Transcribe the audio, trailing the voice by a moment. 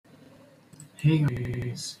Hey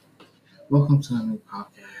guys, welcome to a new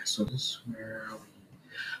podcast. So this is where I'll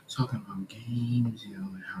be talking about games,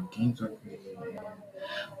 and how games are created and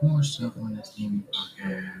more stuff on this gaming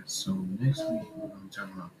podcast. So next week we're going to be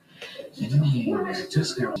talking about a new game that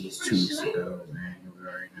just got released 2 weeks ago, and here we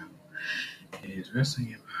are right now. It is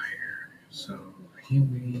Wrestling Empire. So I can't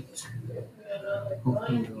wait to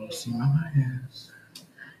hopefully you'll see my ass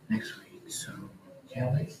next week. So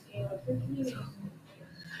can't wait. So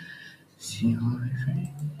see you all next week.